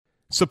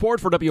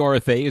Support for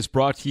WRFA is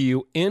brought to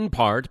you in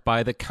part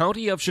by the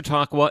County of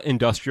Chautauqua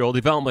Industrial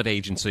Development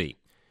Agency.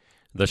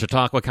 The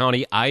Chautauqua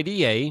County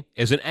IDA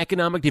is an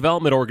economic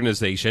development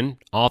organization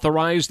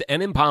authorized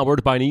and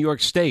empowered by New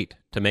York State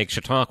to make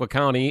Chautauqua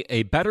County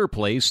a better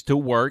place to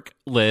work,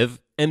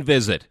 live, and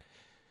visit.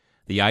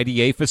 The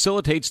IDA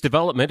facilitates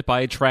development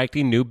by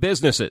attracting new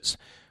businesses,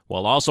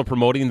 while also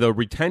promoting the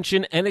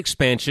retention and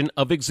expansion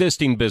of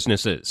existing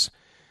businesses.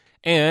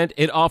 And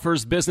it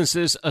offers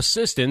businesses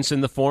assistance in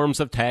the forms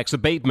of tax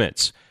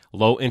abatements,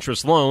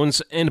 low-interest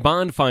loans, and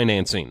bond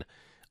financing,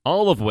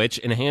 all of which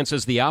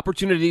enhances the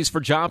opportunities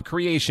for job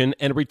creation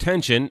and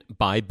retention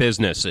by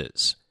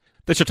businesses.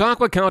 The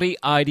Chautauqua County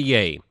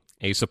IDA,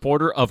 a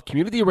supporter of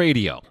community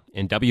radio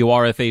and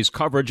WRFA's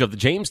coverage of the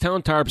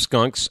Jamestown Tarp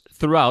Skunks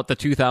throughout the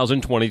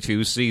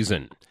 2022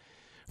 season.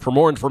 For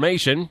more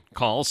information,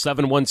 call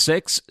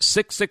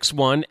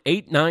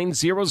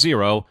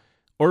 716-661-8900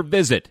 or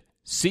visit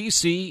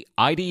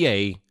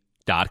ccida.com.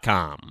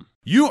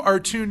 You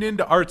are tuned in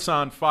to Arts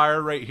on Fire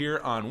right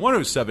here on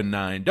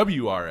 107.9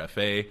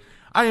 WRFA.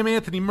 I am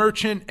Anthony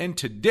Merchant, and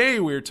today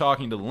we're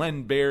talking to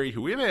Len Barry,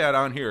 who we've had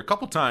on here a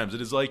couple times. It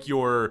is like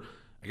your,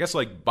 I guess,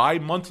 like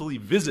bi-monthly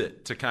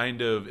visit to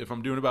kind of, if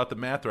I'm doing about the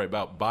math right,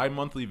 about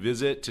bi-monthly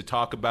visit to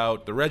talk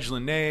about the Reg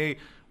Lene,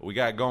 what we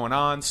got going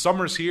on.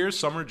 Summer's here.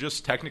 Summer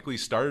just technically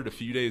started a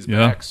few days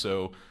back,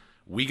 so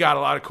we got a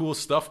lot of cool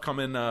stuff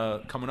coming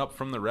up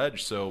from the Reg,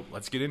 so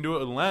let's get into it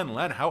with Len.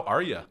 Len, how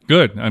are you?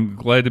 Good. I'm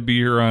glad to be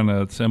here on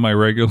a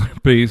semi-regular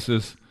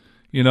basis.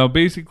 You know,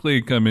 basically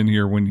I come in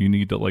here when you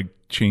need to, like,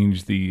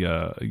 change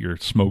the your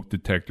smoke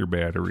detector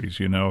batteries,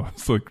 you know.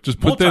 It's like, just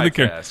put that in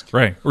the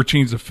right, or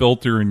change the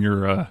filter in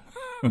your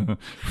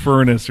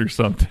furnace or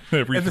something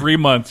every 3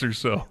 months or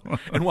so.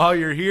 And while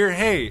you're here,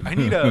 hey,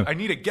 I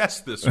need a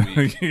guest this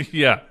week.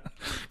 Yeah.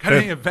 Got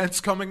any events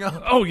coming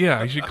up? Oh yeah,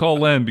 I should call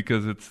Len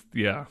because it's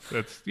great.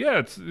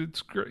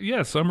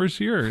 Yeah, summer's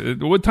here.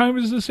 What time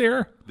is this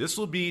air? This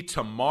will be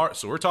tomorrow.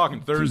 So we're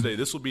talking Thursday.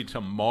 This will be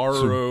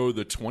tomorrow,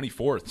 the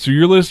 24th. So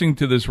you're listening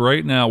to this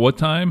right now. What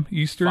time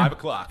Eastern? 5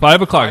 o'clock.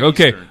 5 o'clock.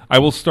 Okay,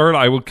 Eastern.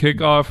 I will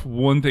kick off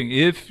one thing.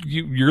 If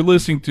you're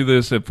listening to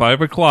this at 5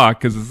 o'clock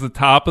because it's the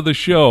top of the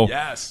show.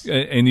 Yes.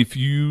 And if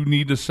you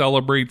need to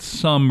celebrate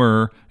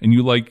summer and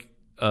you like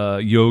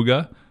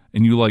yoga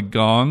and you like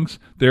gongs,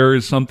 there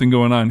is something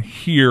going on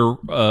here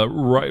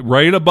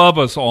right above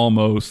us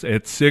almost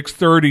at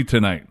 6:30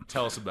 tonight.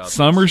 Tell us about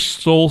Summer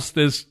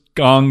Solstice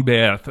Gong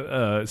Bath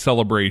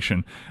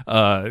celebration.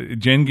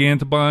 Jen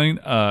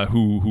Gantabine,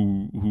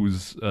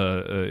 who's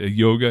a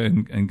yoga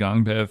and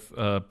gong bath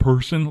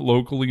person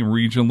locally and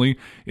regionally,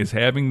 is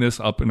having this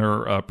up in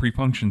her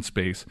pre-function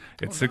space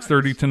at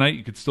 6:30 tonight.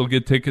 You could still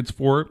get tickets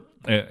for it.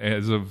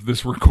 As of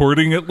this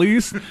recording, at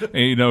least. And,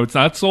 you know, it's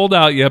not sold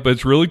out yet, but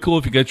it's really cool.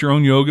 If you got your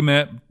own yoga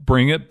mat,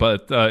 bring it.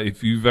 But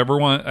if you've ever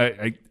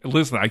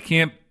listen, I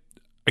can't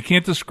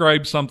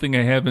describe something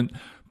I haven't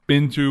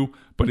been to.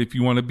 But if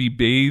you want to be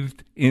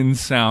bathed in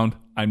sound,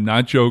 I'm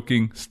not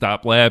joking.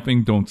 Stop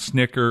laughing. Don't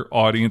snicker.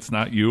 Audience,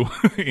 not you,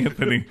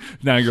 Anthony.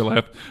 Now you're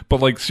laughing.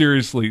 But like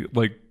seriously,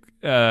 like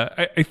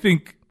I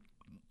think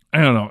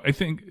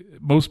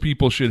most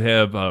people should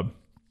have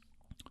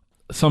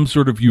some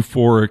sort of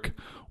euphoric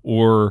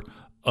or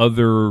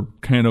other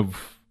kind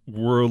of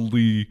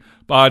worldly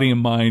body and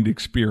mind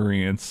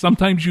experience.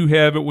 Sometimes you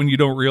have it when you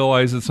don't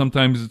realize it.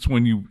 Sometimes it's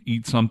when you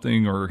eat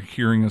something or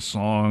hearing a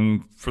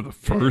song for the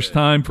first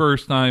time.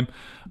 Sometimes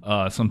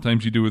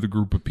you do it with a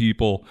group of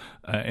people,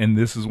 and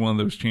this is one of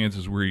those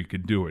chances where you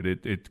could do it.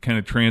 It kind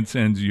of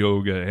transcends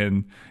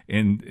yoga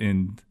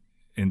and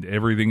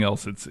everything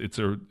else.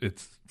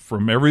 It's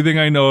from everything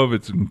I know of,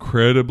 it's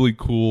incredibly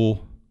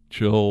cool,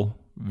 chill,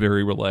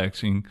 very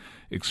relaxing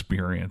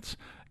experience.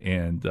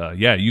 And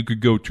you could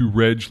go to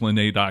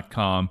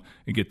reglene.com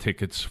and get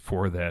tickets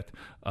for that.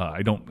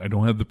 I don't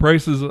have the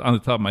prices on the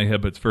top of my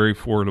head, but it's very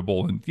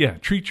affordable. And yeah,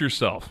 treat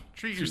yourself.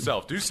 Do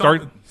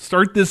something.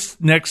 Start this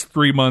next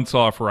 3 months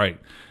off right,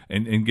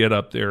 and get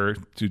up there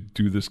to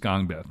do this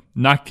gong bath.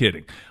 Not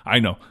kidding. I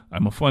know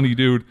I'm a funny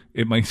dude.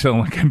 It might sound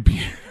like I'm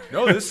being.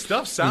 No, this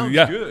stuff sounds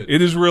good.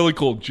 It is really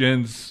cool.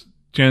 Jen's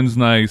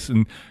nice,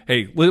 and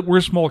hey, we're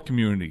a small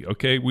community,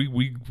 okay?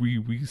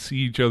 We see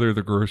each other at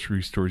the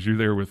grocery stores. You're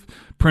there with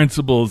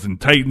principals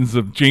and titans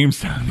of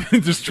Jamestown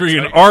industry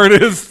and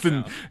artists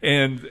and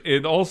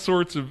all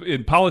sorts of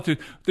in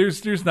politics.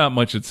 There's not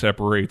much that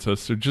separates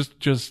us. So just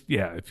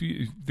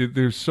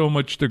there's so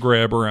much to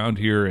grab around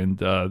here, and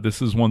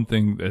this is one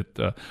thing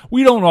that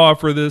we don't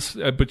offer this,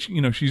 but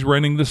you know, she's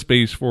renting the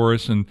space for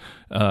us, and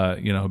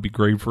it'd be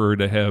great for her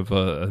to have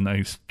a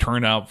nice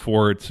turnout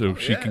for it, so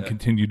she can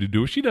continue to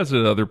do it. She does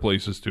it at other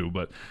places too,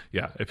 but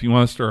yeah, if you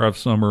want to start off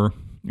summer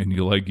and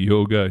you like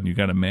yoga and you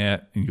got a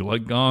mat and you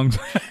like gongs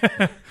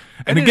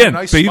and again,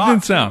 nice bathed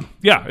in sound.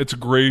 Yeah, it's a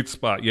great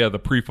spot. Yeah, the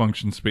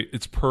pre-function space,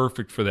 it's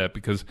perfect for that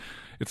because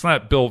it's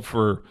not built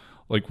for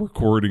like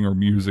recording or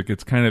music.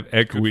 It's kind of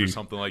echoey. For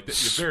something like that.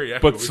 It's very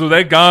echoey. But so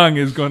that gong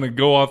is going to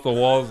go off the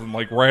walls and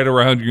like right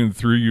around you and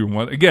through you.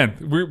 And again,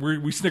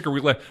 we snicker, we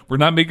laugh. We're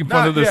not making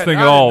fun of this thing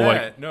at all.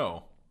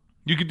 No.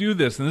 You could do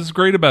this, and this is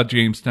great about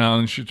Jamestown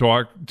and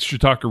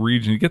Chautauqua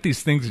region. You get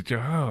these things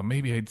that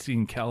maybe I'd see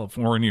in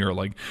California or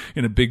like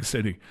in a big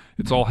city.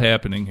 It's all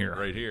happening here.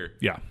 Right here.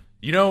 Yeah.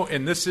 You know,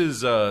 and this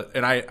is,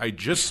 and I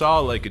just saw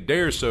like a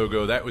day or so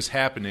ago that was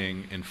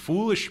happening, and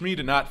foolish me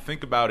to not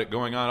think about it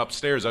going on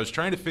upstairs. I was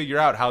trying to figure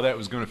out how that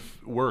was going to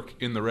work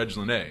in the Reg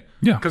Lene.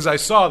 Yeah. Because I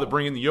saw the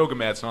bringing the yoga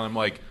mats on. I'm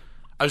like,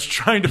 I was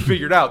trying to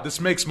figure it out. This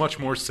makes much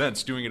more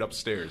sense doing it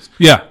upstairs.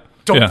 Yeah.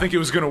 Don't think it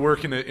was going to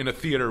work in a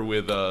theater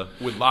with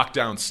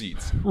lockdown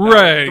seats.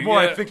 Right. The more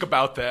I think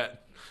about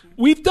that.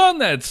 We've done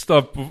that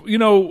stuff. You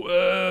know,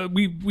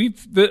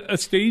 a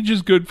stage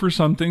is good for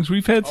some things.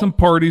 We've had some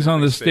parties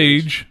on the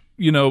stage.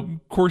 You know,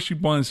 of course,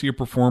 you'd want to see a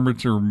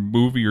performance or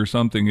movie or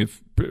something,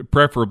 if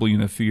preferably in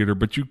a theater.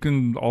 But you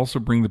can also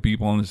bring the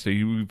people on the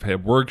stage. We've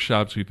had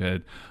workshops. We've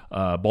had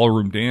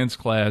ballroom dance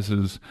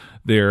classes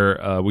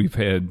there. We've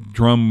had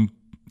drum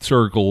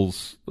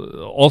circles.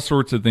 All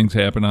sorts of things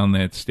happen on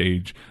that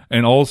stage.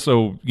 And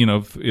also, you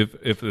know,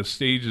 if the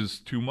stage is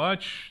too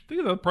much,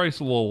 the price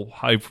is a little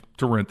high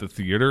to rent the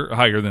theater,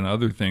 higher than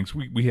other things.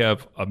 We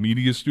have a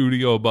media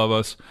studio above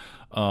us.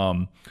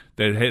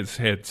 That has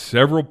had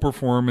several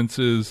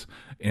performances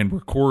and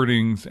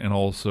recordings, and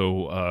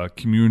also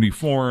community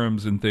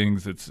forums and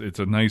things. It's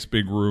a nice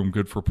big room,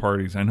 good for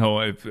parties. I know.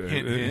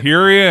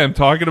 Here I am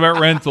talking about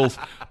rentals,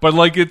 but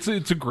like it's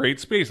a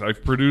great space.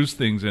 I've produced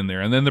things in there,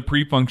 and then the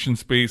pre-function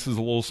space is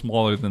a little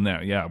smaller than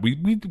that. Yeah,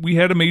 we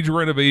had a major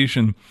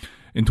renovation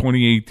in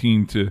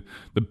 2018 to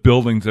the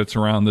buildings that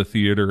surround the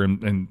theater,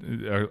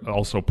 and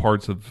also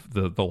parts of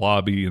the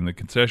lobby and the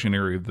concession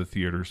area of the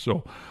theater.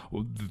 So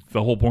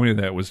the whole point of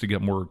that was to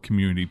get more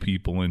community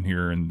people in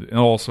here and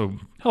also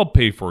help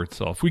pay for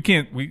itself.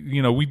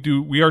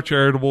 We are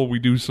charitable. We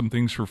do some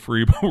things for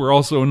free, but we're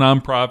also a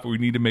nonprofit. We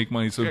need to make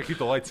money. So keep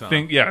the lights on.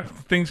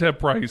 Things have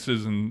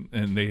prices, and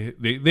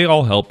they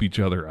all help each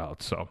other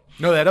out. So.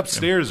 No, that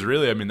upstairs,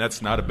 really, I mean,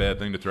 that's not a bad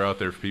thing to throw out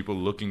there for people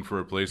looking for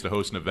a place to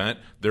host an event.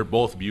 They're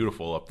both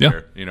beautiful up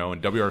there. You know, in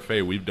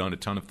WRFA, we've done a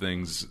ton of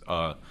things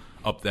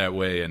up that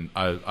way, and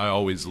I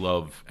always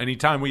love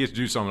anytime we get to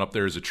do something up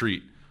there is a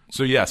treat.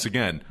 So, yes,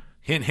 again,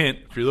 hint,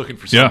 if you're looking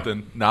for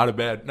something, not a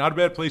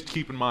bad place to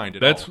keep in mind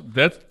at all.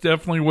 That's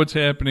definitely what's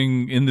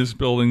happening in this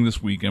building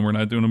this weekend. We're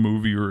not doing a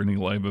movie or any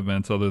live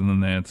events other than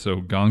that, so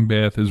Gong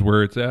Bath is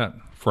where it's at.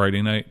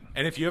 Friday night.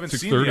 And if you haven't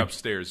seen the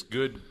upstairs,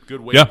 good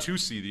way to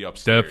see the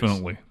upstairs.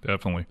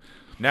 Definitely.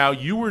 Now,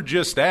 you were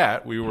just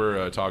we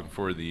were talking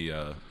for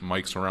the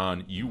mics were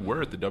on, you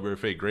were at the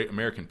WRFA Great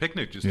American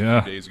Picnic just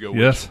a few days ago.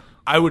 Yes.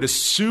 I would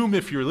assume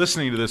if you're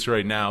listening to this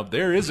right now,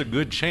 there is a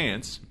good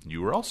chance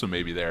you were also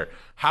maybe there.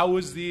 How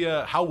was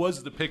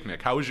the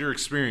picnic? How was your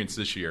experience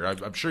this year?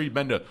 I'm sure you've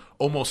been to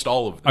almost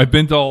all of them. I've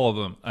been to all of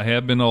them. I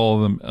have been to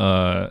all of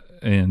them,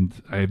 and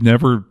I've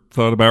never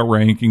thought about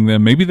ranking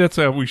them. Maybe that's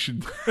how we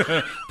should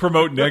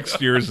promote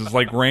next year's, is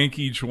like rank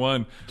each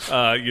one.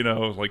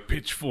 Like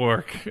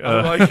Pitchfork.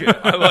 I like it.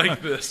 I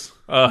like this.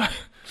 But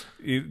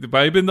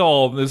I've been to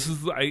all of them.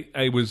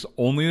 I was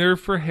only there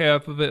for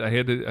half of it. I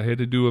had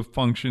to do a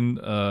function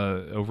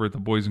over at the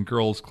Boys and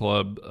Girls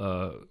Club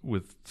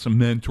with some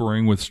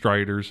mentoring with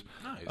Striders.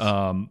 Nice.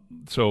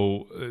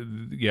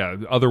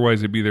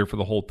 Otherwise I'd be there for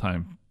the whole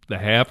time. The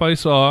half I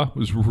saw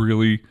was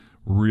really,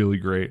 really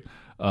great.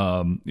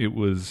 It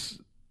was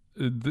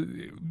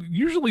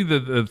usually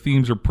the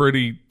themes are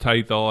pretty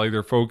tight. They'll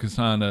either focus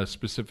on a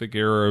specific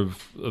era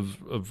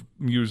of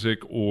music,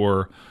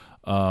 or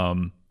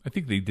I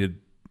think they did.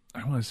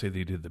 I want to say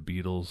they did the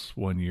Beatles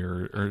one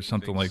year or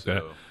something like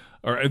that,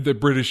 or the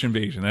British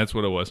Invasion. That's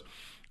what it was.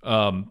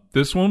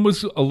 This one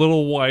was a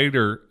little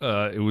wider.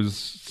 It was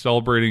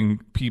celebrating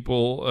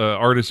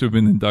artists who have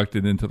been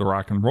inducted into the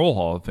Rock and Roll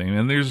Hall of Fame,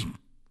 and there's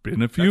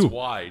been a few. That's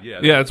wide, yeah.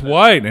 Yeah, it's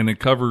wide, and it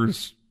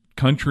covers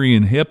country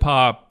and hip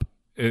hop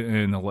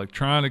and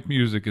electronic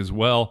music as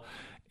well.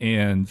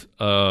 And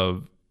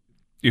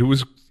it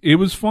was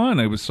fun.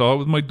 I saw it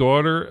with my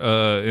daughter.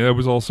 And I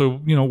was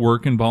also,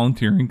 working,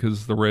 volunteering,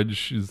 because the Reg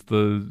is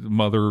the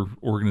mother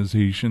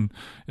organization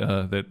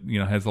that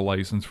has a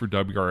license for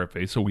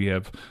WRFA. So we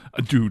have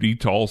a duty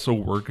to also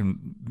work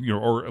and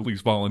or at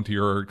least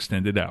volunteer our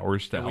extended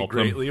hours to help them.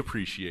 We greatly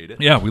appreciate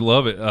it. Yeah, we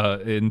love it.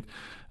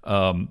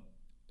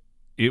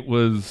 It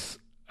was.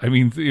 I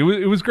mean,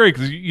 it was great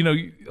because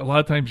a lot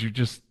of times you're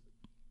just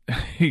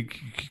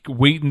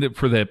waiting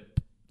for that.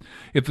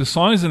 If the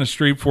song isn't a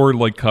straightforward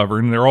like cover,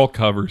 and they're all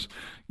covers,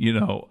 you're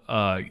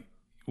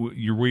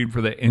waiting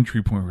for that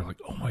entry point where you're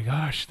like, oh my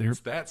gosh, it's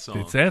that song.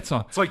 It's that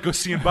song. It's like go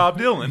seeing Bob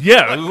Dylan.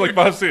 Yeah, it was like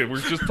Bob said.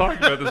 We were just talking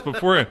about this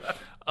before.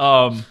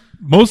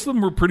 Most of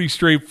them were pretty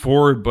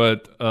straightforward,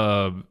 but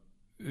the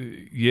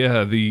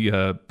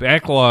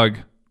backlog,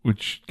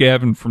 which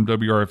Gavin from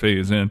WRFA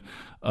is in,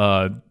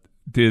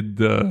 they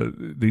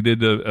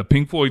did a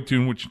Pink Floyd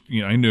tune, which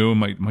I knew,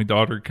 and my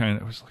daughter kind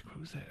of was like,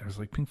 "Who's that?" I was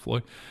like, "Pink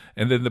Floyd,"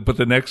 and then but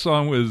the next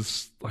song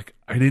was like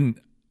I didn't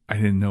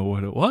know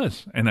what it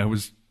was, and I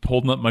was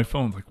holding up my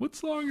phone like, "What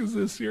song is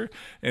this here?"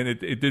 And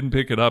it didn't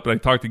pick it up. And I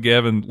talked to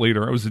Gavin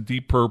later. It was a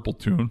Deep Purple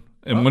tune,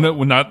 and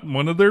not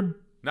one of their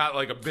Not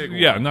like a big one.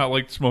 Yeah, not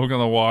like Smoke on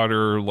the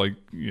Water, like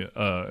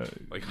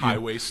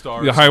Highway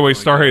Star. The Highway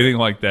Star, anything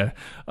like that.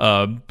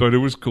 But it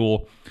was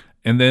cool.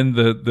 And then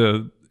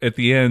the at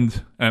the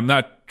end, I'm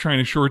not trying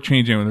to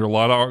shortchange anyone. There are a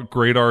lot of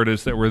great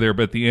artists that were there,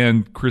 but at the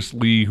end, Chris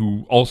Lee,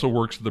 who also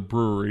works at the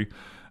brewery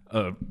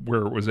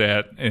where it was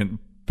at,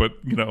 but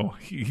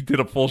he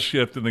did a full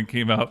shift and then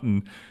came out,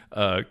 and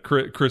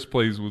Chris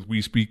plays with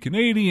We Speak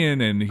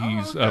Canadian, and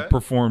he's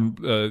performed.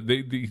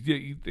 They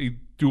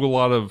do a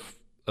lot of.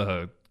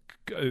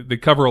 They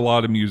cover a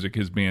lot of music.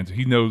 His bands.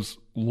 He knows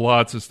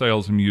lots of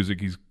styles of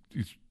music. He's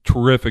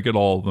terrific at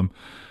all of them.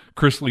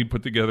 Chris Lee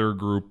put together a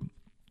group,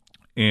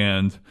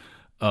 and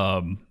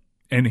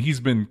he's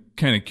been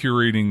kind of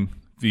curating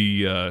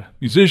the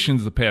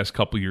musicians the past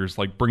couple of years,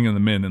 like bringing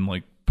them in and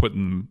like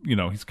putting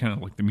them, he's kind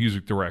of like the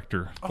music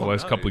director the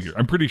last couple of years.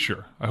 I'm pretty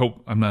sure. I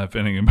hope I'm not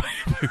offending him.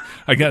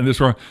 I got this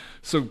wrong.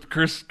 So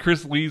Chris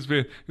Lee's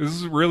been, this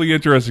is really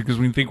interesting because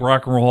when you think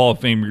Rock and Roll Hall of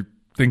Fame, you're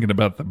thinking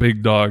about the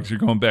big dogs. You're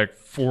going back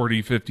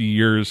 40, 50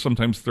 years,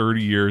 sometimes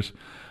 30 years.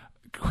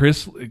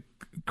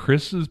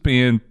 Chris's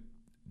band,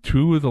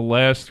 2 of the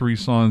last 3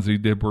 songs they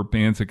did were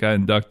bands that got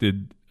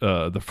inducted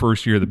the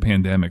first year of the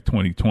pandemic,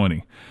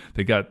 2020.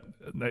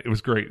 It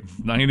was great.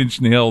 9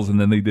 Inch Nails, and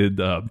then they did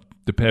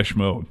Depeche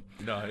Mode.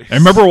 Nice. I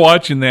remember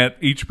watching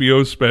that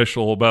HBO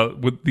special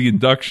with the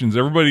inductions.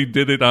 Everybody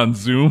did it on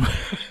Zoom.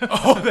 For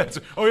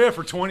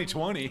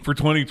 2020. For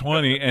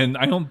 2020, and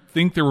I don't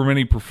think there were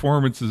many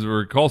performances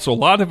or calls. So a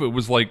lot of it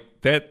was like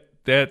that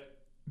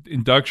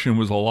induction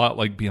was a lot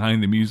like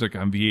Behind the Music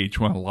on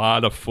VH1, a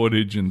lot of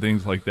footage and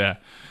things like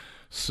that.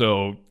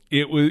 So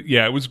it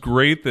was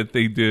great that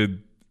they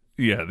did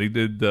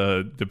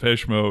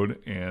Depeche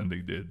Mode, and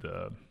they did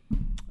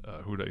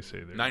who did I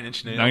say there? 9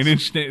 Inch Nails. 9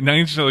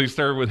 Inch Nails. They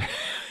started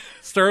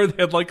with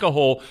Head Like a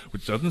Hole,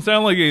 which doesn't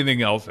sound like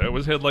anything else. That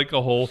was Head Like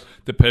a Hole.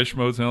 Depeche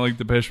Mode sounded like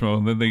Depeche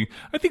Mode. And then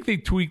I think they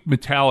tweaked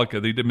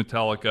Metallica. They did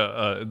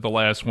Metallica, the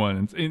last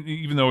one. And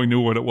even though we knew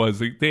what it was,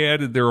 they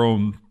added their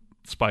own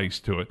spice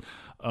to it.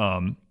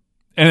 And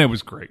it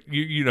was great.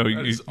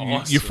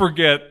 Awesome. You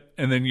forget,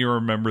 and then you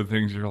remember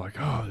things. You're like,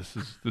 oh,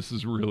 this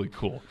is really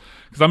cool.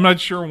 Because I'm not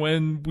sure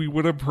when we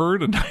would have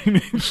heard a 9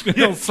 Inch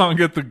Nails song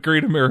at the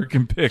Great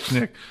American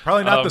Picnic.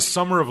 Probably not the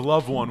Summer of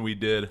Love one we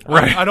did.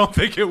 Right. I don't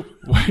think it.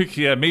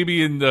 Yeah,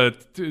 maybe in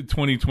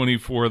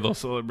 2024 they'll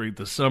celebrate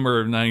the summer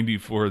of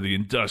 '94, the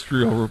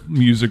Industrial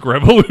Music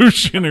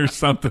Revolution, or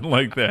something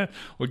like that.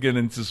 We'll get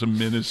into some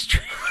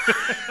ministry.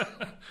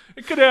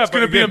 It could happen. It's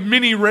going to be a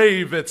mini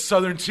rave at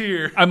Southern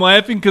Tier. I'm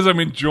laughing because I'm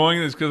enjoying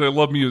this because I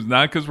love music,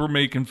 not because we're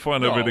making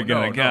fun of it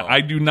again. No.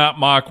 I do not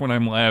mock when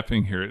I'm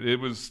laughing here. It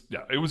was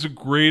a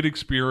great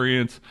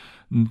experience.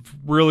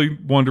 Really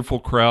wonderful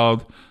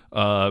crowd. It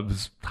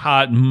was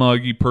hot and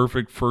muggy,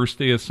 perfect first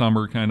day of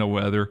summer kind of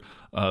weather.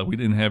 We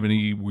didn't have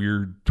any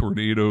weird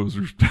tornadoes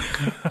or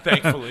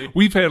thankfully.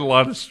 We've had a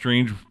lot of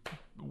strange,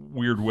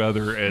 weird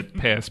weather at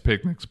past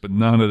picnics, but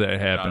none of that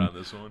happened. Not on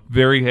this one.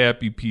 Very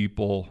happy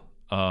people.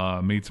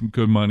 Made some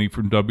good money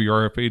from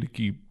WRFA to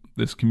keep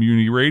this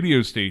community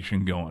radio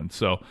station going.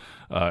 So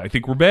I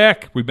think we're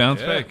back. We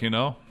bounced back,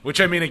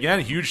 Which, I mean, again,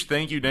 huge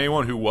thank you to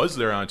anyone who was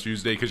there on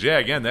Tuesday. Because,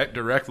 again, that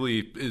directly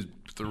is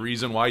the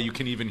reason why you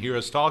can even hear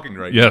us talking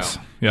right now.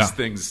 Yeah.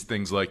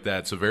 Things like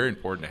that. So very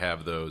important to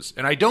have those.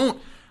 And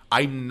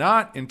I'm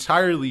not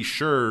entirely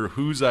sure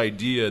whose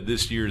idea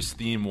this year's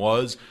theme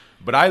was,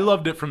 but I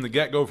loved it from the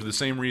get-go for the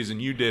same reason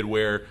you did,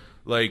 where,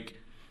 like,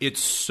 it's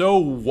so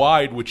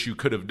wide what you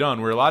could have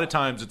done, where a lot of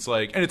times it's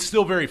like, and it's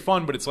still very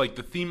fun, but it's like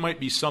the theme might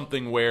be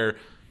something where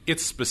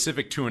it's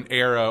specific to an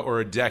era or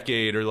a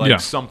decade or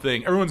like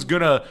something. You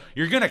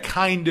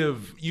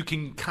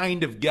can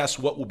kind of guess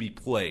what will be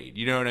played.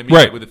 You know what I mean?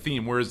 Right. Like with a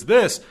theme. Whereas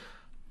this,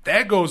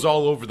 that goes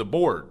all over the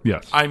board.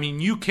 Yes. I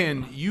mean, you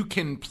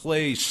can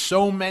play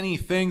so many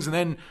things. And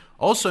then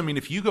also, I mean,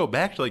 if you go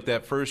back to like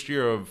that first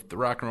year of the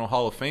Rock and Roll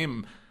Hall of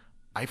Fame,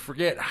 I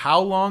forget how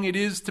long it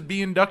is to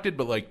be inducted,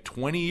 but like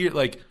 20 years.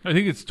 Like I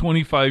think it's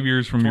 25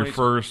 years from your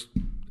first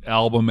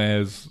album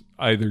as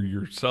either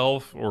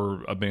yourself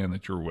or a band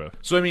that you're with.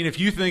 So, I mean, if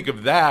you think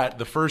of that,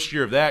 the first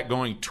year of that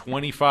going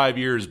 25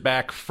 years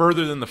back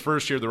further than the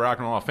first year of the Rock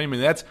and Roll Hall of Fame, I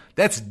mean,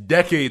 that's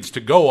decades to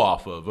go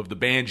off of the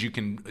bands you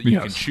can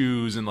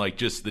choose and like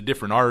just the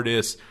different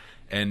artists.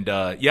 And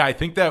I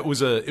think that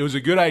was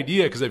a good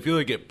idea because I feel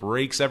like it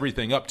breaks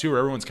everything up too, where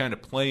everyone's kind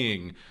of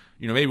playing.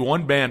 Maybe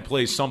one band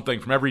plays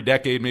something from every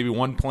decade. Maybe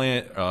one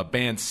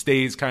band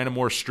stays kind of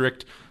more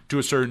strict to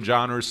a certain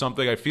genre or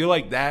something. I feel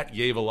like that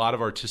gave a lot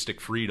of artistic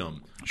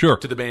freedom to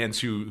the bands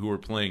who were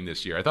playing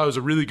this year. I thought it was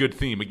a really good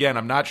theme. Again,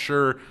 I'm not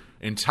sure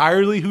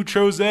entirely who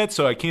chose that,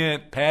 so I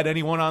can't pat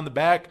anyone on the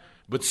back.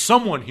 But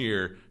someone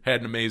here had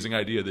an amazing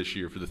idea this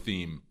year for the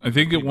theme. I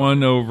think it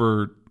won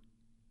over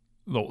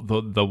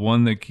the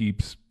one that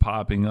keeps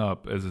popping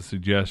up as a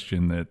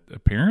suggestion that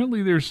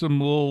apparently there's some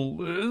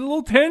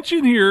little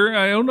tension here.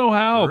 I don't know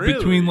how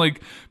between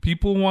like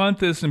people want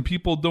this and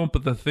people don't.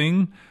 But the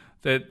thing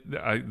that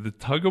the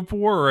tug of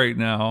war right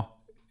now,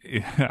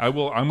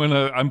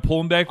 I'm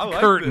pulling back the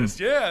curtain. This.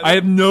 Yeah, I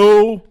have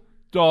no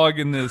dog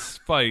in this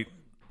fight.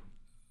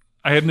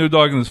 I have no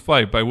dog in this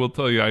fight, but I will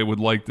tell you, I would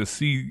like to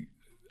see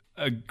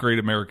a Great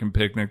American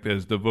Picnic that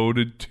is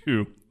devoted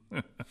to.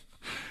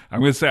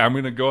 I'm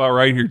going to go out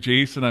right here,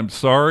 Jason. I'm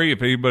sorry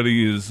if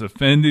anybody is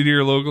offended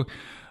here locally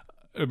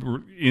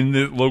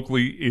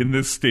in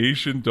this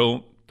station.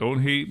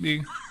 Don't hate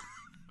me.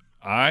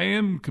 I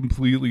am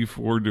completely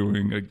for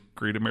doing a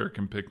Great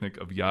American Picnic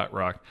of yacht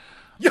rock.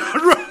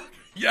 Yacht rock,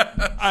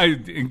 yeah.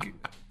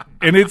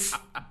 And it's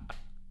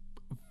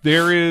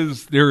there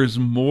is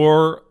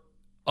more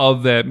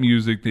of that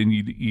music than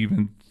you'd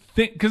even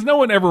think, because no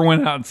one ever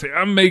went out and said,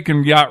 I'm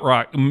making yacht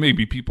rock.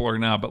 Maybe people are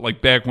now, but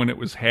like back when it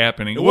was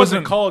happening, it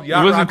wasn't called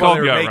yacht rock while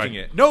they were making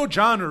it. No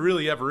genre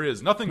really ever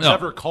is. Nothing's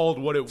ever called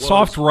what it was.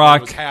 Soft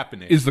rock was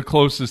happening. Is the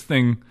closest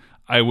thing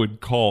I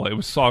would call it. It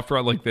was soft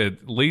rock, like the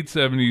late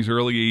 70s,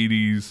 early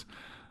 80s.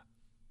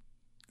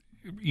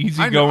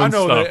 Easygoing I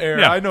know stuff. The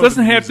era. Yeah. I know it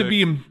doesn't the have to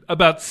music. be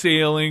about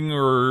sailing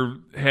or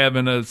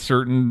having a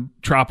certain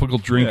tropical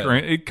drink. Yeah. Or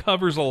it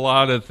covers a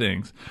lot of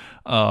things.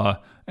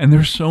 And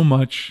there's so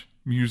much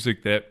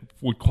music that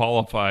would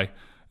qualify.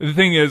 The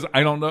thing is,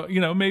 I don't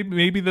know.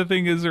 Maybe the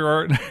thing is there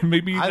aren't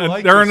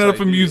enough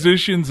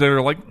musicians that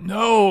are like,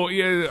 no,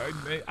 yeah,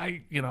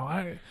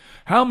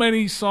 how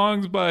many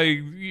songs by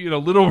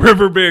Little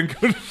River Band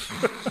could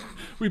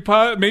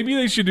maybe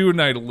they should do a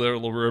night of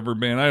Little River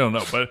Band. I don't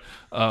know, but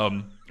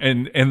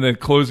and the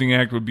closing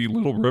act would be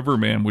Little River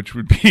Band, which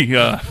would be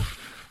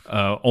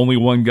only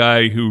one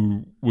guy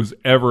who was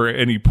ever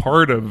any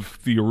part of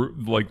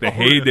the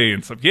heyday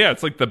and stuff. Yeah,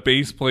 it's like the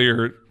bass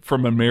player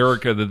from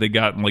America that they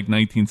got in like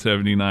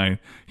 1979.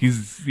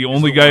 He's the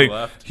only guy.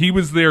 Left. He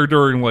was there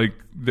during like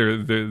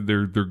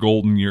their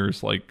golden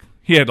years. Like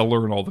he had to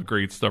learn all the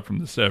great stuff from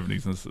the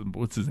 70s. And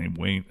what's his name?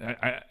 Wayne.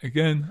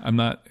 I'm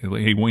not.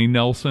 Hey, Wayne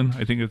Nelson.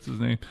 I think that's his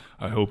name.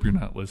 I hope you're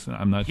not listening.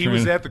 I'm not. He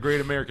was at the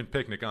Great American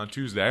Picnic on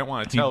Tuesday. I don't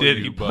want to tell you.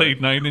 He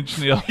played Nine Inch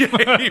Nails.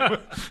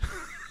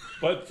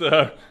 But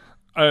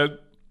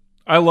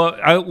I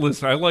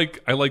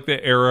like that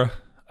era.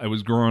 I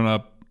was growing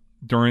up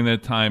during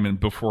that time, and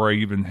before I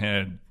even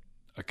had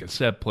a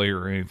cassette player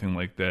or anything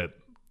like that.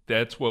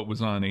 That's what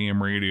was on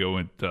AM radio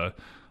at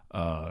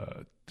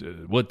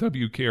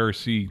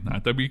WKRC,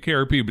 not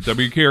WKRP, but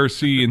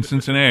WKRC in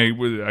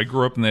Cincinnati. I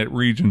grew up in that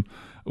region.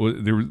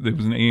 There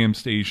was an AM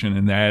station,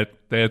 and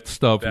that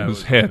stuff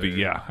was heavy.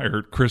 Yeah, I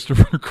heard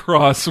Christopher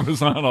Cross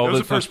was on all the time. That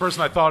was the first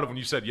person I thought of when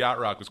you said yacht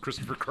rock was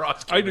Christopher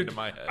Cross. Came into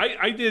my head.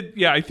 I did.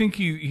 Yeah, I think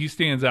he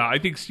stands out. I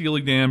think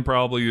Steely Dan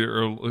probably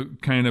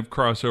kind of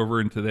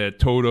crossover into that.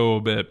 Toto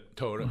a bit.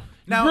 Toto.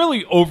 Now,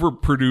 really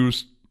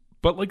overproduced,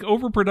 but like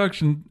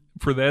overproduction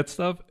for that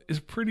stuff is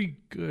pretty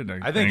good.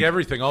 I think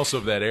everything also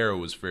of that era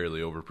was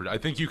fairly overproduced. I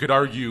think you could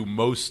argue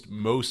most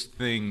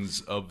things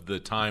of the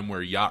time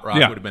where yacht rock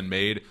would have been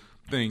made.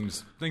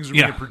 Things were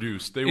being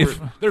produced.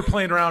 They're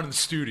playing around in the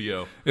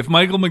studio. If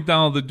Michael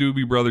McDonald, the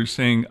Doobie Brothers,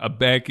 sang a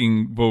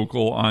backing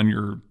vocal on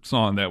your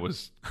song, that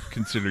was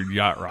considered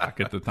yacht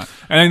rock at the time.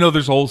 And I know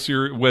there's a whole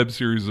web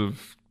series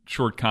of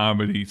short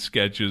comedy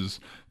sketches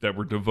that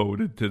were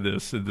devoted to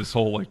this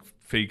whole like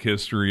fake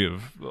history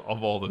of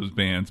all those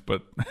bands.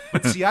 But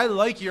see, I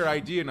like your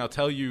idea, and I'll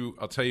tell you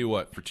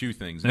what, for two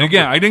things. And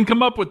again, I didn't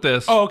come up with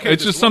this. Oh, okay.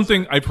 It's just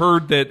something I've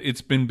heard that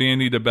it's been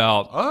bandied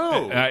about.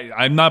 Oh.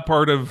 I'm not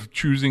part of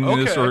choosing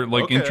this or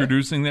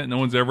introducing that. No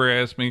one's ever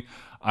asked me.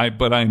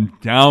 But I'm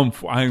down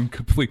for. I'm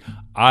complete.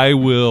 I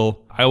will.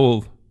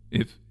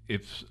 If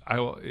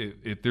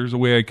there's a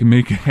way I can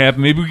make it happen,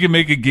 maybe we can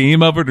make a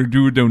game of it or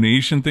do a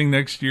donation thing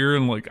next year.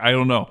 And like, I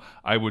don't know.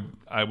 I would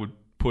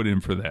put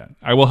in for that.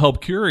 I will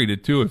help curate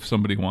it too if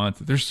somebody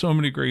wants it. There's so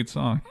many great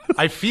songs.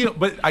 I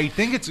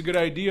think it's a good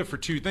idea for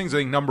two things. I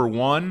think number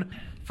one,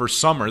 for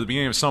summer, the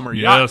beginning of summer,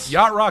 yes.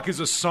 yacht rock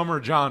is a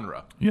summer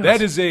genre. Yes.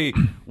 That is a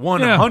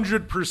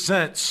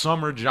 100%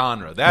 summer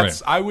genre.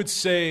 That's, right. I would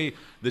say,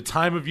 the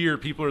time of year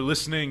people are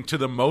listening to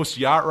the most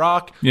yacht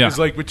rock is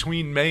like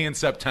between May and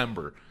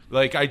September.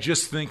 Like, I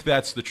just think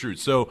that's the truth.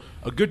 So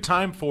a good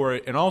time for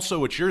it. And also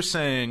what you're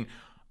saying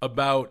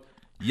about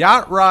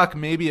yacht rock,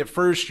 maybe at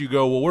first you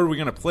go, well, where are we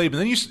going to play? But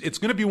then it's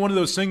going to be one of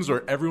those things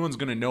where everyone's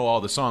going to know all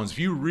the songs. If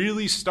you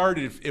really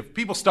started, if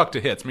people stuck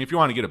to hits, I mean, if you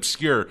want to get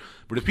obscure,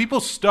 but if people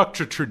stuck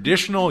to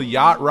traditional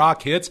yacht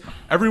rock hits,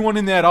 everyone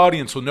in that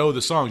audience will know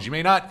the songs. You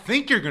may not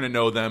think you're going to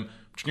know them,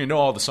 but you're going to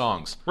know all the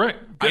songs. Right.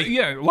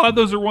 A lot of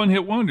those are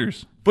one-hit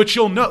wonders. But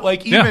you'll know,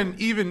 like,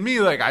 even me,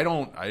 like, I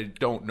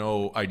don't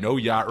know. I know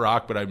yacht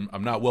rock, but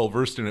I'm not well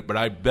versed in it. But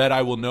I bet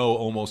I will know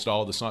almost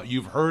all the songs.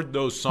 You've heard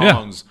those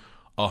songs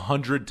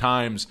 100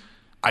 times.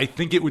 I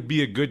think it would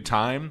be a good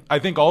time. I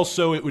think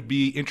also it would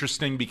be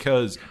interesting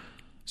because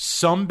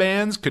some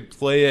bands could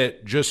play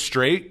it just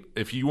straight.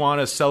 If you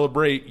want to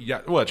celebrate,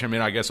 which I mean,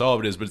 I guess all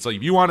of it is, but it's like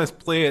if you want to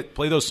play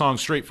those songs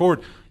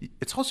straightforward,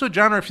 it's also a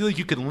genre I feel like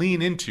you can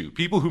lean into.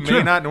 People who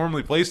may not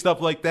normally play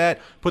stuff like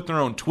that put their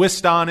own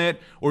twist on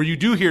it, or you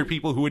do hear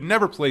people who would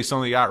never play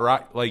something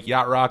like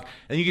yacht rock,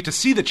 and you get to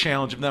see the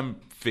challenge of them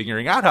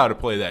figuring out how to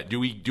play that. Do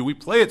we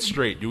play it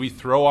straight? Do we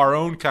throw our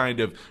own kind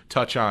of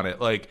touch on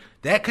it? Like,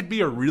 that could be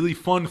a really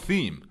fun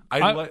theme.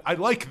 I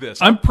like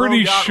this. I'm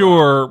pretty pro-yacht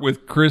sure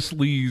with Chris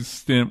Lee's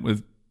stint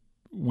with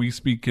We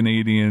Speak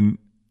Canadian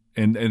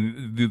and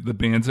the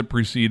bands that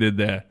preceded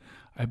that,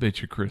 I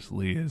bet you Chris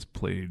Lee has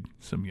played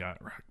some yacht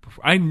rock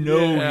before. I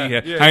know he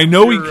has. I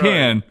know he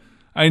can. Right.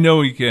 I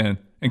know he can.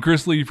 And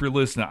Chris Lee, if you're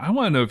listening, I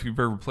want to know if you've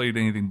ever played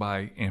anything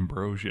by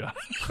Ambrosia.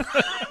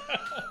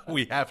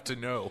 We have to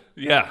know.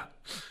 Yeah,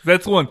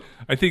 that's one.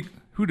 I think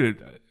who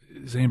did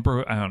is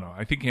Ambrosia? I don't know.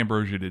 I think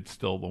Ambrosia did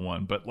Still the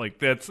One, but like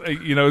that's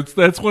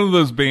that's one of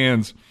those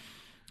bands.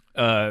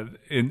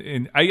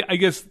 And I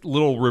guess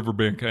Little River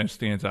Band kind of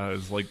stands out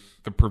as like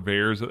the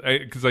purveyors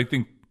because I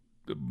think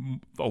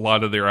a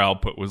lot of their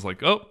output was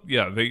like, oh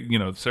yeah, they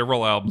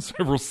several albums,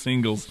 several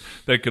singles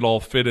that could all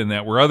fit in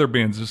that, where other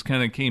bands just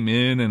kind of came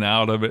in and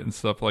out of it and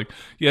stuff. Like,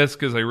 yes,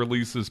 because I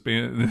released this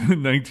band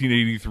in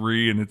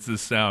 1983 and it's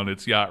this sound,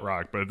 it's yacht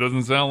rock, but it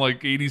doesn't sound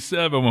like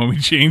 87 when we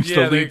changed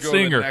the lead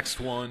singer. The next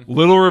one,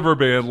 Little River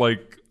Band,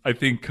 like I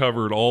think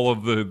covered all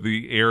of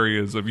the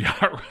areas of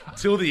yacht rock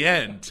till the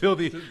end, till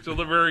the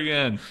very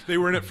end. They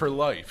were in it for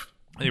life.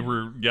 They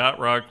were yacht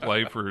rock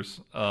lifers,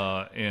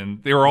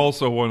 and they were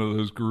also one of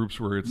those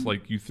groups where it's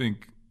like you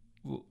think,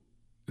 well,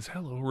 is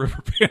that Little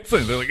River Band?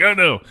 They're like, oh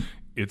no,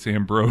 it's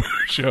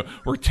Ambrosia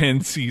or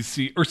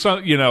 10cc or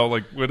something,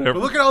 like whatever.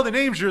 But look at all the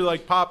names you're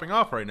like popping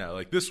off right now.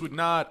 Like this would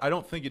not. I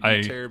don't think it'd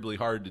be terribly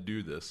hard to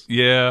do this.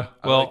 Yeah,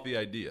 well, I like the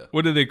idea.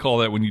 What do they call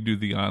that when you do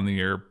the on the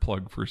air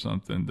plug for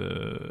something?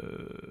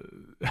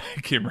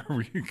 I can't remember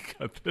where you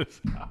got this.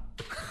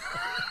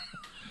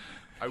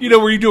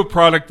 Where you do a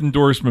product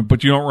endorsement,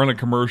 but you don't run a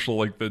commercial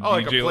like the DJ.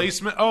 Like a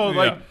placement.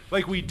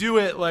 Like we do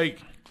it like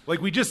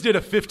we just did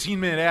a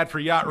 15-minute ad for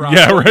Yacht Rock.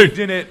 Yeah, right.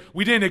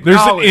 We didn't acknowledge.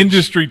 There's an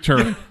industry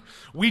term.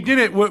 We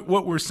didn't.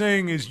 What we're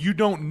saying is you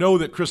don't know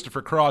that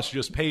Christopher Cross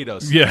just paid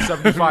us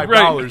 $75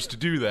 right. to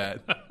do that.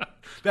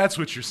 That's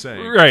what you're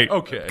saying, right?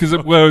 Okay. Because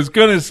what I was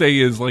gonna say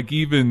is like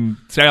even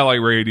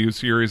satellite radio,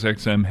 Sirius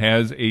XM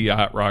has a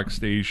yacht rock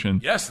station.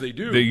 Yes, they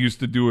do. They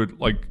used to do it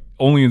like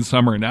only in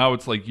summer. Now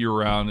it's like year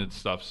round and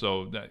stuff.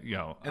 So that,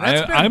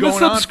 I'm a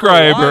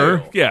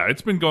subscriber. Yeah,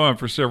 it's been going on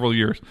for several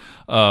years.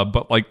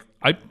 But like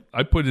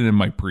I put it in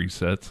my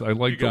presets. I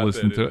like to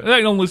listen to it.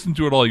 I don't listen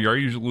to it all year. I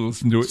usually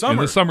listen to it in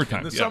the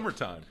summertime.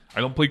 Summertime. I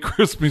don't play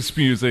Christmas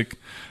music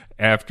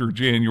after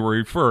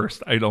January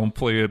 1st. I don't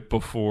play it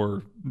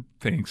before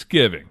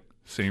Thanksgiving.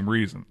 Same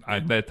reason.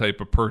 I'm that type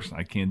of person.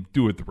 I can't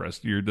do it the rest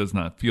of the year. It does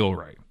not feel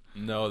right.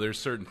 No, there's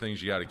certain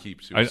things you got to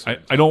keep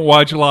to. I don't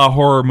watch a lot of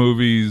horror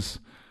movies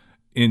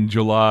in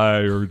July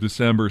or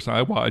December, so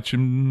I watch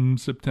in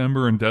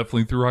September and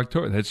definitely through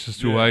October. That's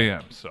just who I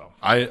am. So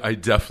I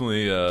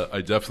definitely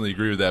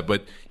agree with that.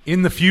 But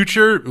in the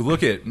future,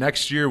 look at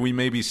next year, we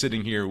may be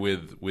sitting here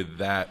with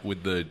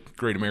the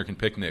Great American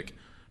Picnic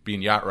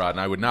being Yacht Rod, and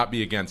I would not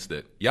be against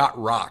it. Yacht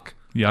Rock.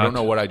 I don't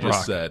know what I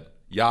just said.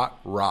 Yacht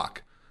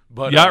Rock.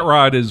 But Yacht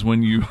Rod is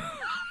when you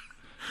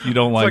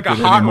don't like it anymore. It's like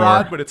a hot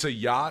rod, but it's a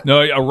yacht.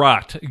 No, a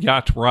rot.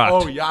 Yacht rot.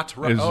 Oh, yacht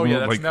rot. Oh,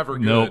 yeah, that's never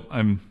good.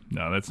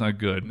 No, that's not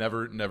good.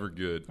 Never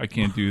good. I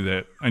can't do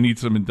that. I need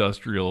some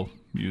industrial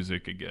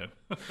music again.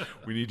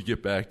 We need to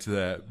get back to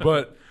that.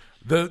 But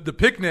the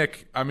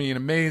picnic, I mean,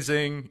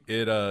 amazing.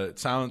 It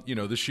sounds,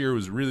 this year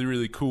was really,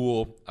 really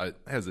cool,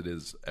 as it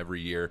is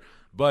every year.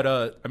 But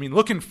I mean,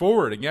 looking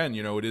forward again,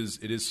 it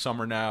is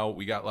summer now.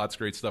 We got lots of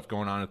great stuff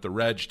going on at the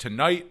Reg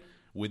tonight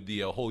with the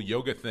whole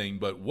yoga thing.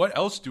 But what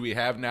else do we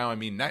have now? I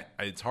mean,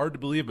 it's hard to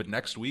believe, but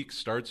next week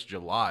starts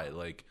July.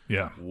 Like,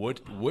 yeah,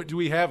 what do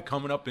we have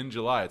coming up in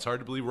July? It's hard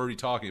to believe we're already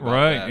talking about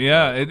that.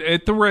 Yeah,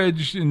 at the Reg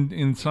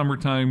in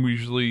summertime, we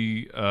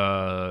usually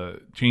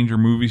change our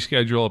movie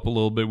schedule up a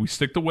little bit. We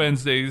stick to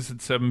Wednesdays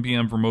at 7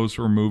 p.m. for most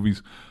of our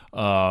movies.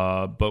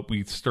 But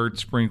we start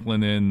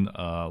sprinkling in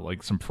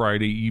like some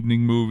Friday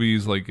evening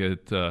movies, like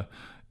at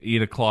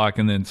 8 o'clock,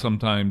 and then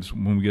sometimes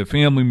when we get a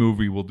family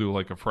movie, we'll do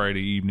like a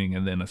Friday evening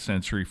and then a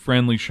sensory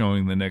friendly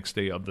showing the next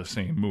day of the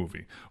same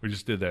movie. We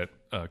just did that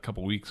a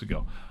couple weeks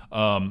ago.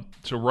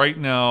 So right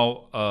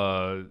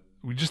now,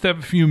 we just have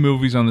a few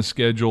movies on the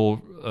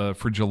schedule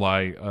for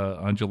July.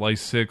 On July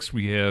 6th,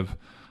 we have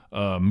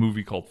a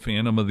movie called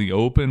Phantom of the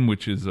Open,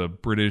 which is a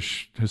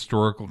British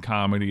historical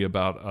comedy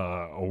about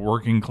a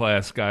working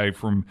class guy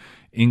from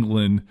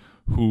England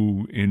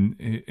who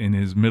in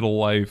his middle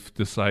life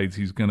decides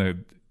he's going to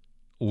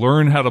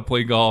learn how to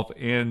play golf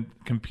and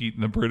compete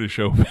in the British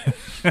Open.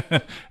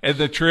 And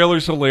the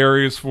trailer's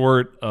hilarious for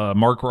it.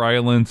 Mark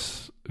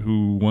Rylance,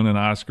 who won an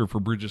Oscar for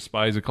Bridge of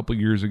Spies a couple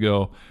years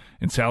ago,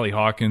 and Sally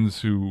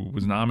Hawkins, who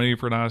was nominated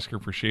for an Oscar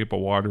for Shape of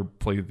Water,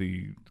 played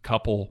the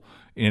couple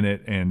in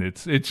it, and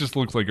it just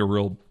looks like a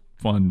real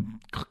fun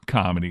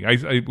comedy.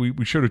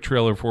 We showed a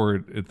trailer for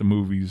it at the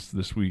movies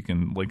this week,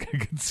 and like I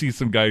could see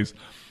some guys,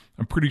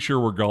 I'm pretty sure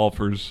were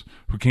golfers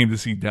who came to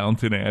see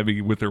Downton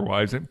Abbey with their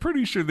wives. I'm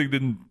pretty sure they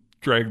didn't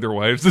drag their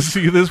wives to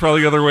see this,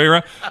 probably the other way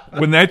around.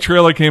 When that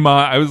trailer came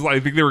out, I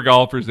think they were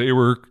golfers. They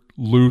were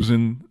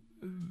losing.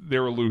 They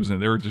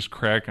were just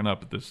cracking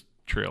up at this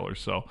trailer.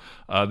 So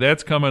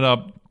that's coming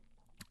up.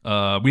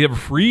 We have a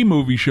free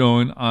movie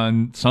showing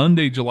on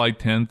Sunday, July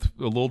 10th,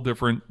 a little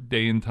different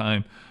day and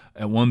time.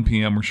 at 1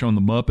 p.m. We're showing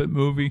the Muppet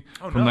movie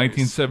from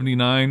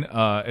 1979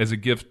 as a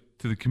gift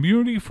to the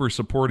community for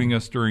supporting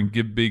us during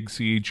Give Big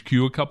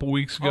CHQ a couple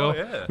weeks ago. Oh,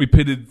 yeah. We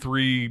pitted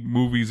 3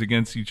 movies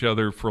against each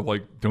other for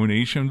like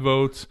donation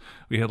votes.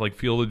 We had like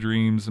Field of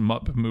Dreams, and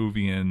Muppet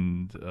Movie,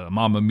 and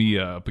Mamma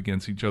Mia up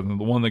against each other. And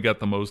the one that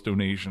got the most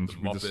donations,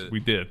 we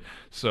did.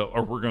 So,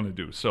 or we're going to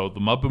do. So the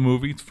Muppet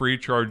Movie, it's free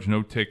of charge,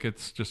 no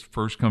tickets, just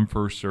first come,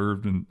 first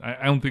served. And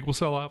I don't think we'll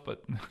sell out,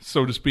 but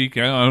so to speak,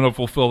 I don't know if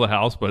we'll fill the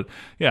house, but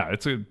yeah,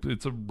 it's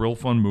a real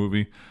fun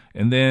movie.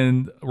 And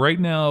then right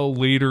now,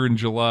 later in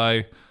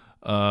July,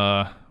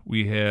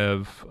 we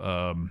have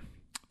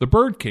the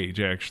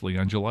Birdcage, actually,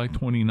 on July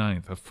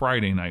 29th, a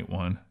Friday night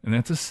one, and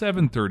that's a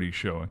 7:30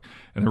 showing.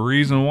 And the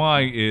reason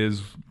why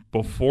is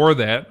before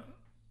that,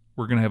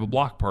 we're going to have a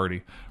block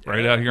party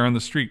right out here on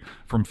the street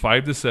from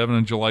 5 to 7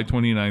 on July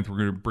 29th. We're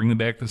going to bring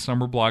back the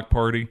summer block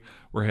party.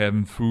 We're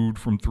having food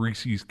from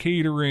 3C's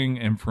Catering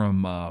and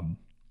from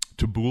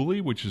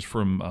Tabbouleh, which is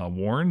from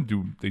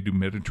Warren. They do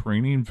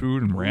Mediterranean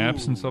food and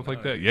wraps and stuff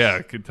like that. Yeah,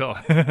 I could tell.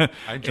 I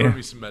enjoy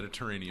me some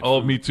Mediterranean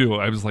food. Me too.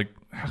 I was like,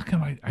 how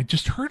come I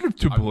just heard of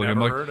Tabbouleh? I've never I'm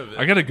like, heard of it.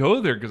 I got to go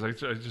there because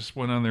I just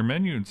went on their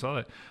menu and saw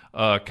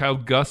that. Kyle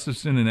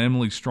Gustafson and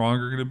Emily Strong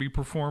are going to be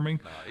performing.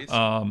 Nice.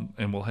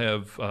 And we'll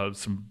have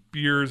some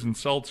beers and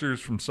seltzers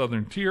from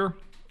Southern Tier.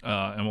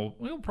 And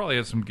we'll probably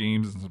have some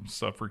games and some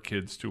stuff for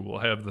kids too. We'll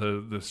have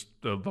the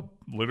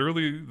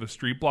literally the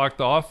street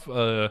blocked off.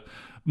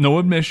 No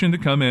admission to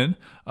come in.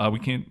 We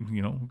can't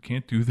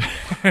do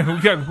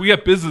that. we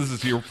got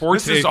businesses here.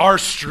 Forte, this is our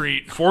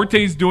street.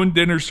 Forte's doing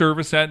dinner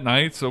service at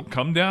night, so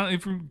come down.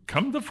 If you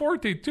come to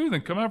Forte too,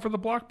 then come out for the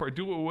block party.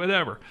 Do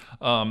whatever.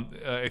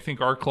 I think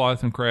Art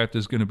Cloth and Craft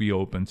is going to be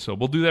open, so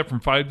we'll do that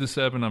from 5 to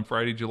 7 on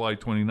Friday, July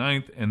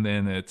 29th, and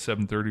then at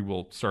 7:30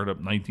 we'll start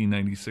up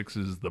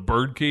 1996's The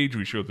Birdcage.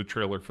 We showed the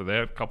trailer for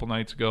that a couple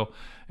nights ago,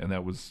 and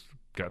that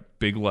got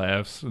big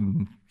laughs,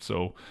 and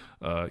so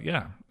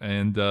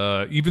and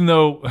even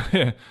though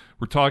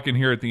we're talking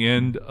here at the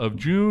end of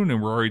June and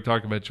we're already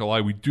talking about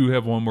July, we do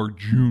have one more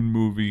June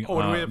movie.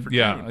 What do we have for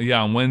June?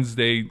 On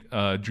Wednesday,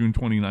 June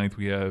 29th,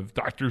 we have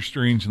Doctor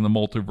Strange and the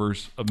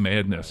Multiverse of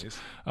Madness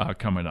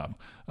coming up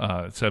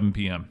at 7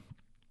 p.m.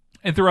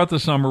 And throughout the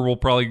summer, we'll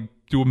probably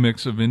do a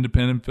mix of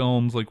independent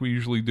films like we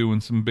usually do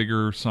and some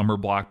bigger summer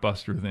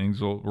blockbuster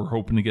things. We're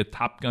hoping to get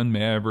Top Gun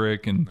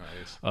Maverick and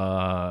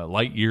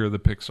Lightyear, the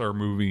Pixar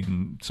movie,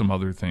 and some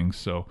other things.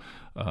 So,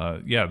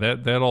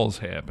 that all's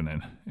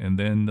happening. And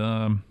then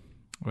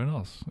what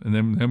else? And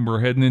then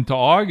we're heading into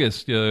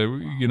August.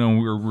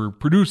 We're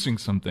producing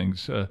some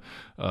things.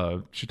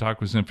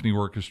 Chautauqua Symphony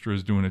Orchestra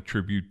is doing a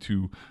tribute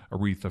to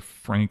Aretha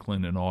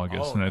Franklin in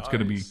August, and that's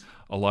going to be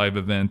a live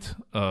event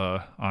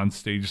on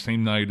stage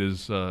same night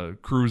as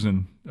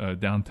Cruising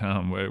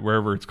downtown,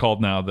 wherever it's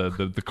called now,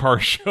 the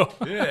car show.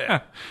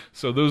 Yeah.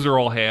 So those are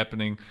all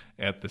happening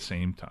at the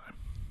same time,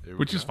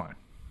 which is fine.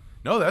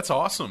 No, that's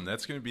awesome.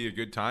 That's going to be a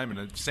good time.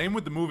 And same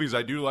with the movies.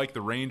 I do like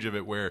the range of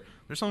it where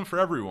there's something for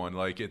everyone.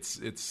 Like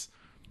it's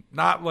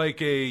not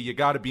like you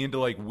got to be into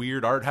like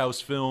weird art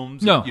house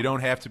films. No. You don't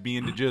have to be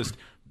into just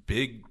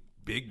big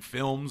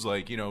films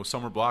like,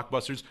 summer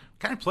blockbusters.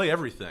 Kind of play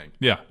everything.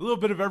 Yeah. A little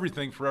bit of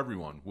everything for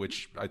everyone,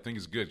 which I think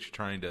is good. You're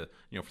trying to,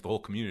 for the whole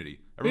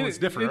community. Everyone's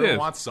different. Everyone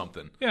wants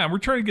something. Yeah, and we're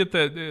trying to get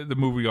the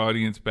movie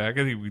audience back.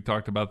 I think we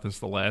talked about this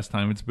the last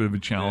time. It's a bit of a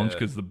challenge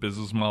because the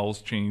business model's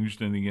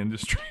changed in the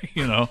industry,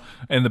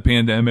 and the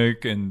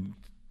pandemic, and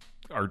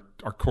our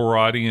core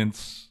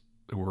audience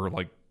who are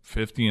like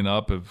 50 and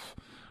up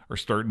are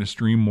starting to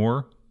stream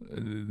more.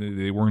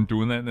 They weren't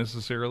doing that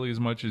necessarily as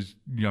much as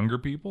younger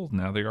people.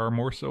 Now they are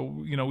more. So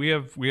we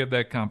have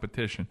that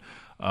competition.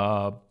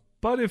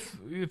 But if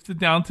the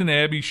Downton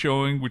Abbey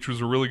showing, which was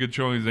a really good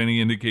showing, is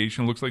any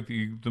indication, looks like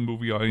the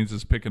movie audience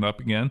is picking up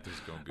again. It's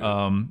going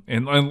good.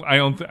 And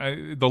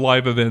the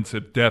live events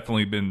have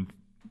definitely been,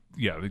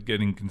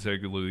 getting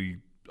consecutively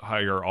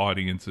higher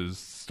audiences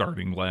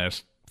starting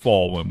last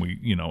fall when we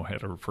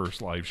had our first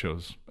live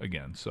shows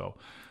again. So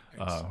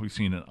we've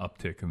seen an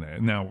uptick in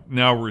that. Now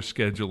we're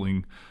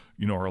scheduling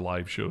our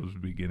live shows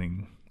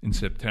beginning in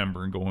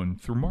September and going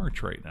through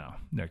March right now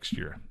next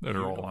year that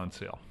are all on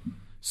sale.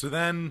 So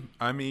then,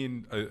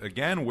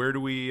 again, where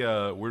do we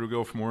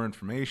go for more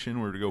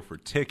information? Where do we go for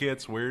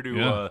tickets? Where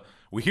do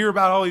we hear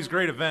about all these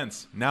great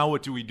events? Now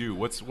what do we do?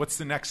 What's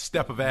the next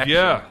step of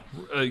action?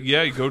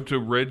 You go to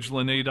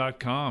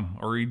reglenna.com,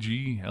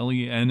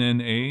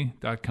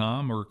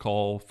 reglenna.com, or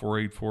call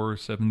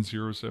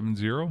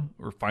 484-7070,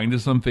 or find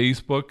us on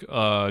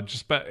Facebook.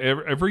 Just about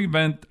every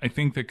event I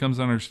think that comes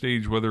on our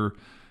stage, whether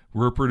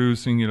we're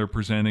producing it or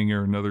presenting it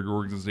or another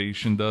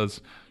organization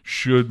does,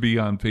 should be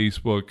on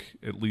Facebook,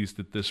 at least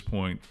at this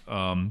point.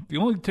 The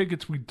only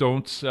tickets we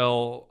don't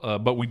sell,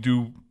 but we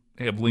do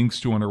have links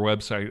to on our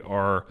website,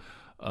 are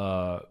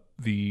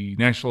the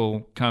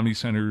National Comedy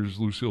Center's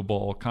Lucille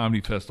Ball Comedy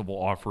Festival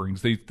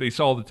offerings. They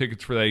sell the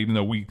tickets for that, even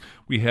though we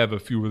have a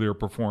few of their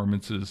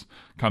performances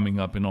coming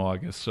up in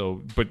August.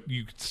 So, but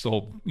you could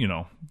still,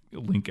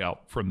 link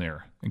out from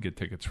there and get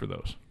tickets for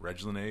those.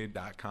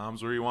 reglenna.com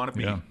is where you want to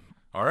be. Yeah.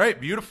 All right,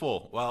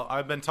 beautiful. Well,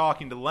 I've been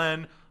talking to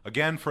Len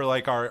again for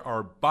like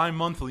our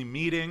bi-monthly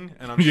meeting,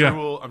 and I'm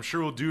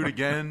sure we'll do it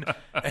again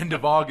end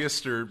of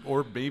August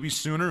or maybe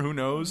sooner, who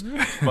knows.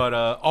 But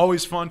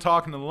always fun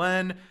talking to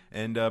Len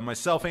and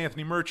myself,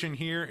 Anthony Merchant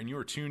here, and you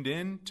are tuned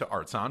in to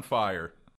Arts on Fire.